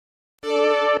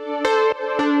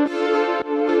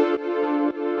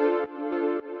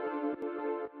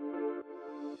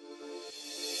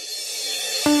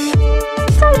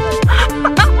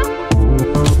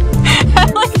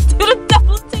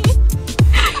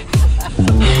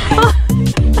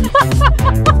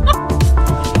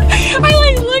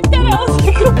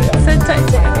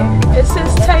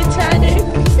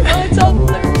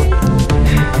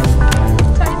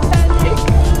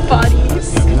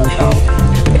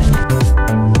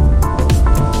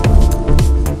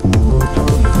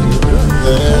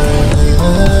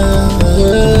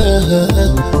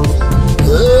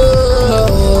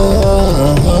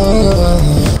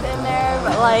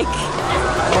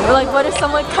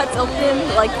cuts open,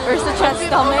 like Ursa Chat's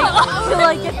stomach to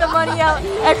like get the money out.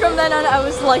 And from then on, I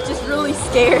was like just really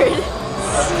scared.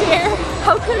 Scared?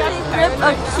 How could they rip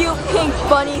a cute pink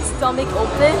bunny stomach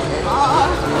open?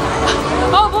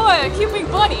 Oh boy, a cute pink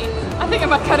bunny. I think I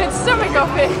might cut its stomach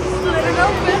open. Split it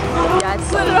open. Yeah, it's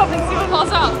split it open, see what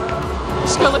falls out.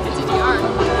 Just go look at DDR.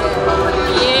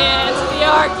 Yeah, it's the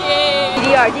arcade.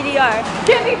 DDR.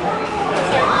 Candy.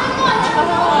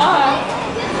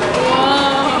 Whoa.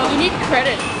 You need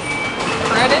credit.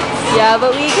 Credits? Yeah,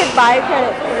 but we could buy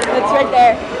credit. It's right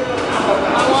there.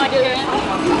 I want it.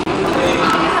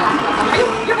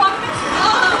 You're walking.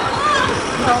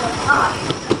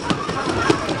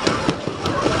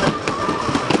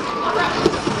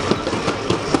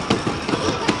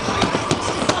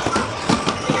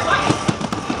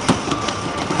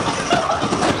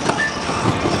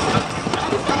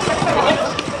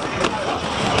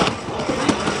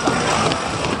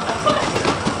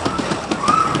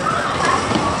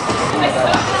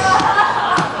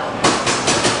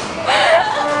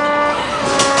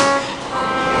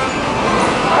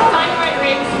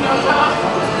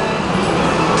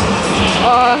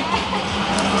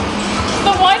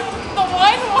 The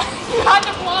one you had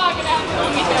to vlog and have to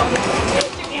film me film. Get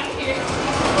me out of here. I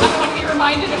don't want to be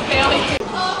reminded of failing.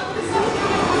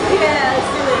 Yeah, let's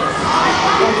do it.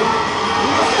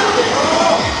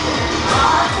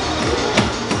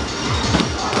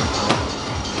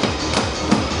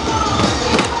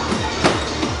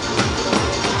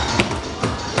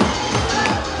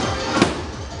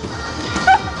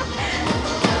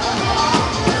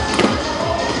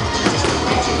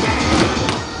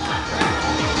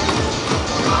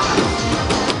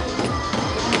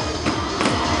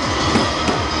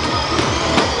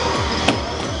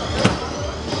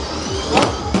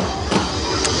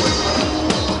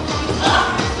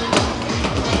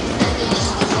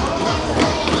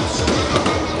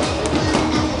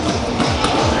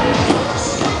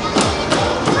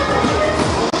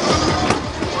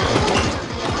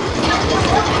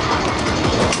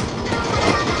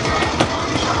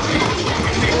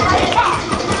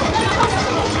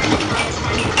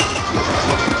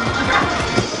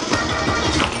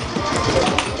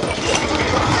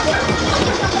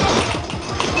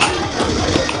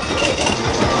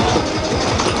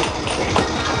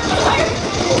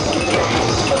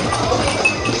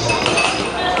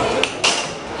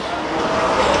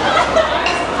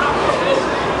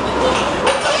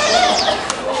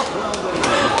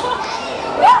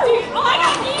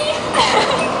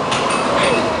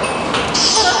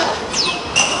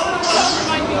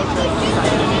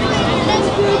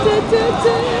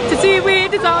 To see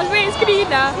weed is always greener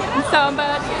than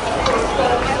somebody.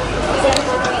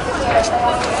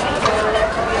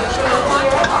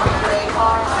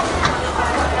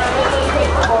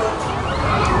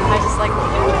 I just like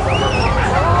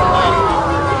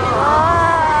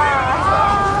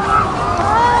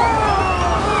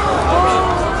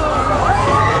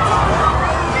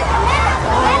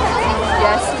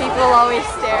yes, people always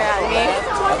stare at me.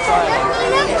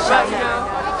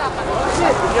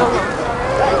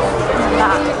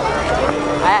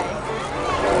 Hey,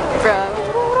 bro.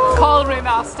 Call me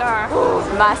master.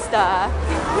 Master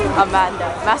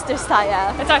Amanda. Master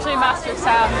Saya. It's actually Master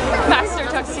Sam. Master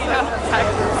Tuxedo.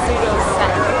 Tuxedo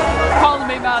Sam. Call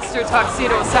me Master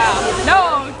Tuxedo Sam.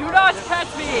 No, do not catch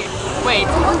me. Wait,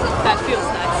 that feels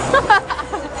nice.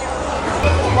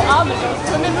 Well, I'm gonna go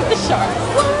swimming with the sharks.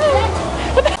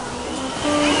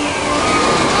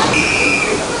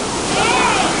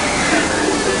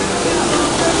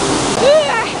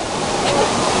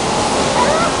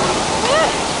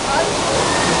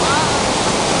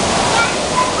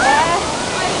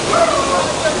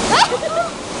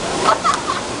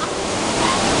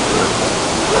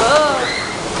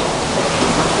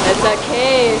 It's a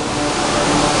cave.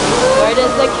 Where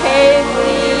does the cave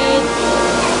lead?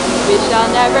 We shall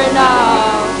never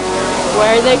know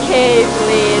where the cave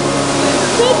leads.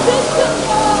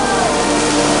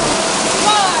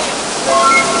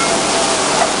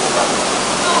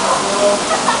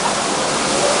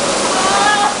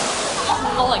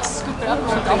 I'll like scoop it up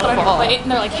and dump it on your plate,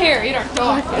 and they're like, "Here, eat our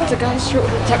dog." It's a guy's throat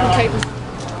with Attack on Titan.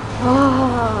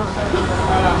 Oh.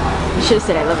 You should have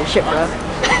said I love your shit, bro.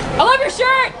 I love your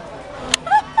shirt!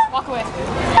 Walk away.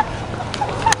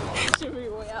 Shimmy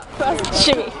way out.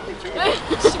 Shimmy.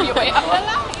 Shimmy way out.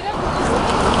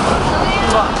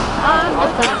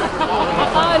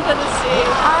 Under the sea.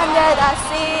 Under the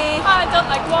sea. I don't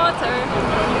like water.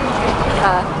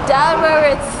 Down where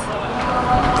it's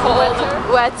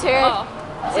wetter Oh.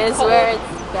 is where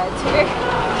it's better.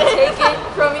 Take it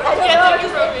from me. I don't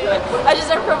know. I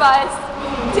just improvised.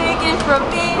 take it from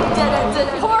me.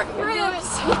 Pork ribs,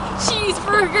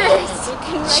 cheeseburgers,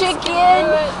 Chicken,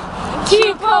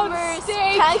 cucumbers,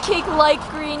 steak, pancake like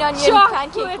green onion,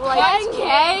 chocolate pancake like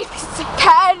pancakes,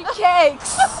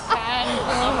 pancakes.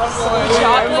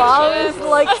 My mom is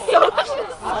like so.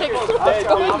 What's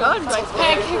going on?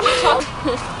 Pancake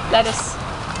chocolate. Lettuce.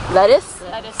 Lettuce?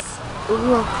 Lettuce.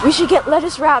 Ooh, we should get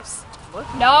lettuce wraps.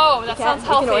 No, that sounds We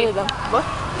healthy. can order them. What?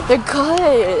 They're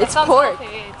good. It's Sounds pork.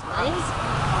 healthy.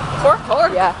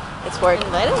 Pork? Yeah, it's pork.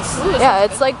 And lettuce? Yeah,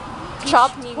 it's like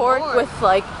chopped pork with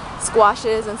like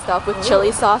squashes and stuff with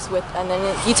chili sauce with, and then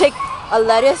you take a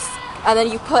lettuce and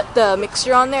then you put the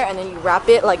mixture on there and then you wrap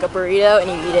it like a burrito and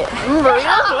you eat it.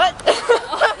 Burrito? What?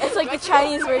 It's like the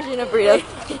Chinese version of burritos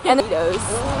and burritos.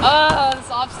 Oh, this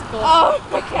obstacle. Oh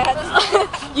my god.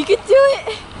 You could do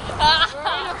it.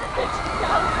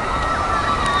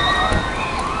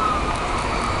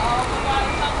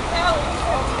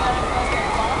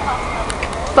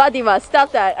 Fatima,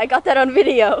 stop that. I got that on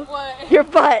video. What? Your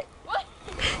butt. What?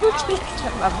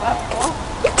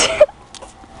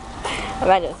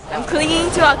 I'm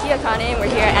clinging to Akiyakane and we're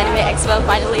here at Anime Expo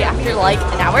finally after like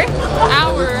an hour.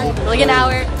 Like an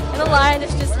hour. And the line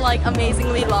is just like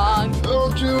amazingly long.